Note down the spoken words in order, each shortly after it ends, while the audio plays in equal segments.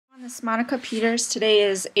Miss Monica Peters. Today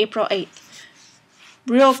is April 8th.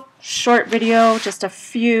 Real short video, just a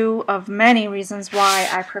few of many reasons why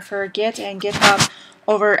I prefer Git and GitHub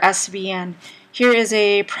over SVN. Here is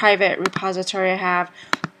a private repository I have.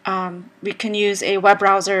 We can use a web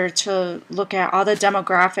browser to look at all the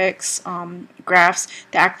demographics, graphs,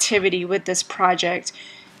 the activity with this project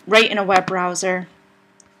right in a web browser.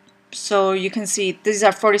 So you can see these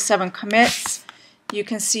are 47 commits. You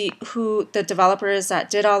can see who the developer is that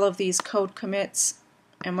did all of these code commits,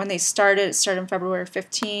 and when they started, it started on February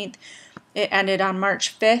 15th. It ended on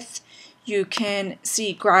March 5th. You can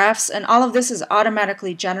see graphs, and all of this is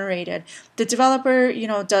automatically generated. The developer,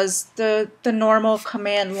 does the normal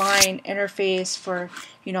command line interface for,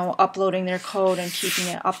 uploading their code and keeping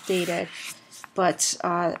it updated. But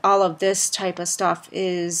all of this type of stuff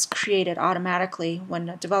is created automatically when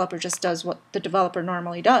a developer just does what the developer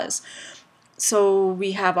normally does. So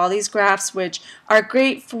we have all these graphs which are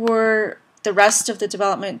great for the rest of the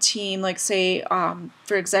development team, like say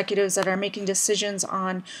for executives that are making decisions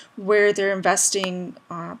on where they're investing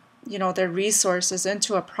their resources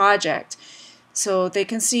into a project. So they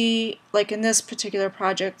can see, like in this particular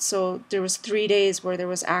project, so there was 3 days where there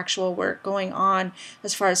was actual work going on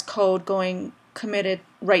as far as code going committed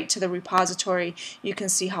right to the repository. You can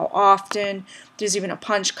see how often. There's even a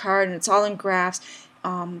punch card, and it's all in graphs.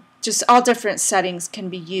 Just all different settings can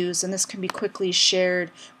be used, and this can be quickly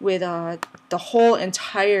shared with the whole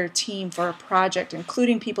entire team for a project,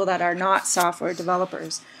 including people that are not software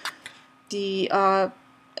developers. I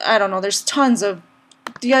don't know, there's tons of.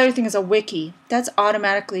 The other thing is a wiki. That's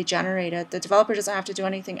automatically generated. The developer doesn't have to do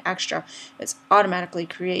anything extra. It's automatically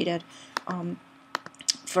created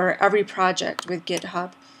for every project with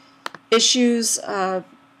GitHub. Issues, a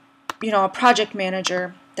project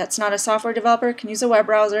manager that's not a software developer can use a web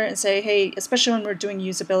browser and say, hey, especially when we're doing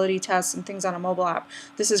usability tests and things on a mobile app,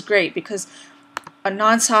 this is great because a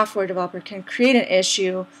non-software developer can create an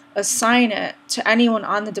issue, assign it to anyone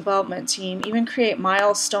on the development team, even create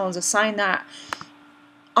milestones, assign that,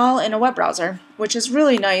 all in a web browser, which is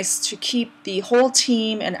really nice to keep the whole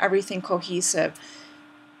team and everything cohesive.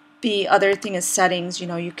 The other thing is settings.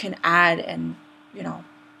 You can add and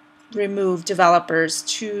remove developers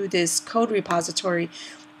to this code repository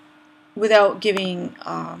without giving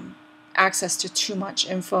access to too much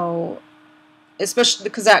info, especially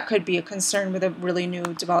because that could be a concern with a really new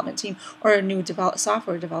development team or a new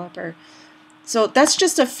software developer. So that's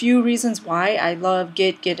just a few reasons why I love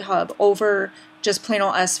GitHub over just plain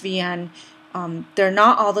old SVN. They're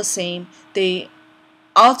not all the same.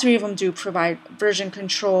 All three of them do provide version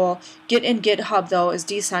control. Git and GitHub, though, is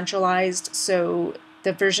decentralized, so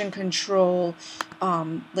the version control,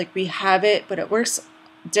 like we have it, but it works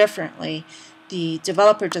differently. The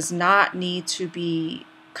developer does not need to be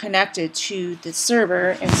connected to the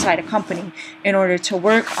server inside a company in order to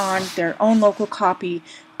work on their own local copy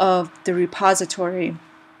of the repository,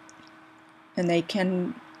 and they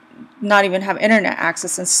can not even have internet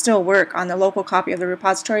access and still work on the local copy of the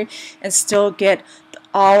repository and still get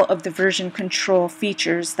all of the version control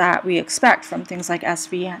features that we expect from things like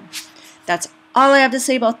SVN. That's all I have to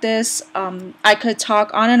say about this. I could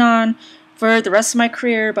talk on and on for the rest of my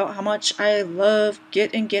career about how much I love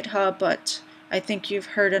Git and GitHub, but I think you've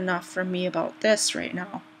heard enough from me about this right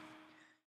now.